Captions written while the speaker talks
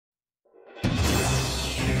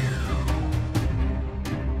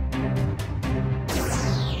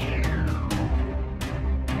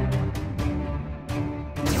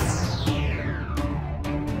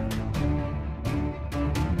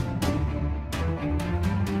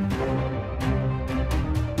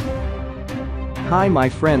Hi my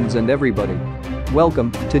friends and everybody.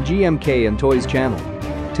 Welcome to GMK and Toys channel.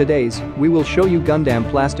 Today's, we will show you Gundam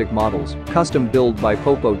plastic models, custom build by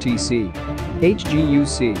PopoTC.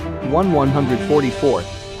 HGUC 1144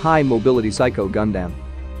 High Mobility Psycho Gundam.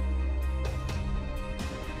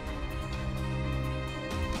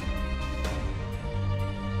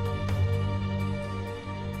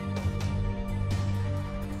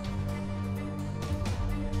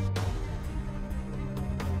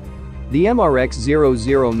 The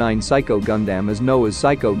MRX-009 Psycho Gundam, is known as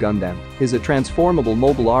Psycho Gundam, is a transformable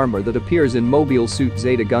mobile armor that appears in Mobile Suit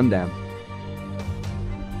Zeta Gundam.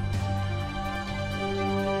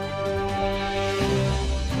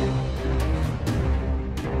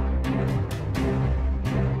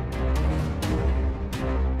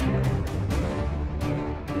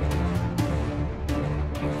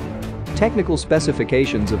 Technical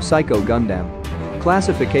specifications of Psycho Gundam.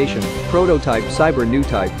 Classification, Prototype Cyber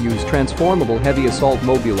Newtype-use Transformable Heavy Assault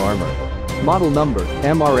Mobile Armor. Model number,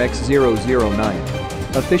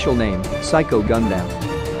 MRX-009. Official name, Psycho Gundam.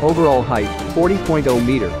 Overall height, 40.0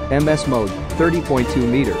 meter, MS mode, 30.2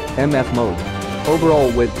 meter, MF mode.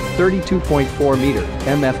 Overall width, 32.4 meter,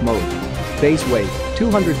 MF mode. Base weight,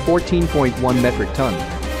 214.1 metric ton.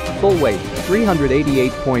 Full weight,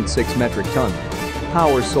 388.6 metric ton.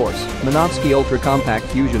 Power source, Minovsky Ultracompact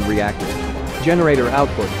Fusion Reactor. Generator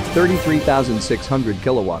output, 33,600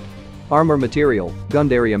 kilowatt. Armor material,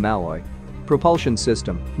 Gundarium alloy. Propulsion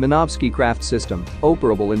system, Minovsky Craft System,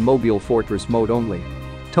 operable in mobile fortress mode only.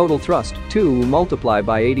 Total thrust, 2 multiplied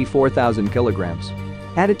by 84,000 kilograms.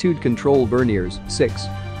 Attitude control verniers, 6.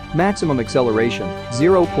 Maximum acceleration,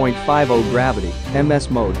 0.50 gravity,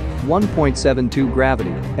 MS mode, 1.72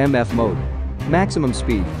 gravity, MF mode. Maximum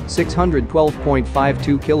speed,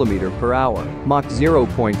 612.52 km per hour, Mach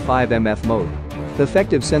 0.5 MF mode.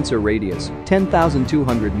 Effective sensor radius,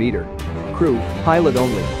 10,200 meter. Crew, pilot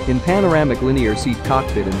only, in panoramic linear seat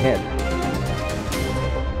cockpit and head.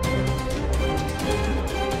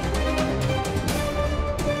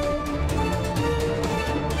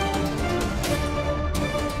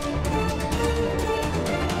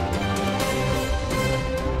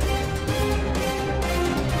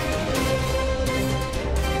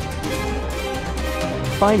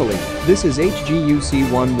 Finally, this is HGUC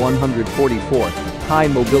 1144 High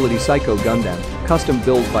Mobility Psycho Gundam, custom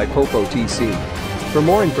built by PopoTC. For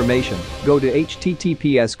more information, go to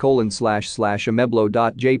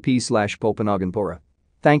https://ameblo.jp/popanaganpora.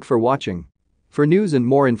 Thank for watching. For news and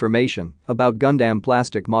more information about Gundam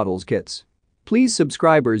plastic models kits, please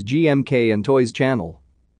subscribers GMK and Toys channel.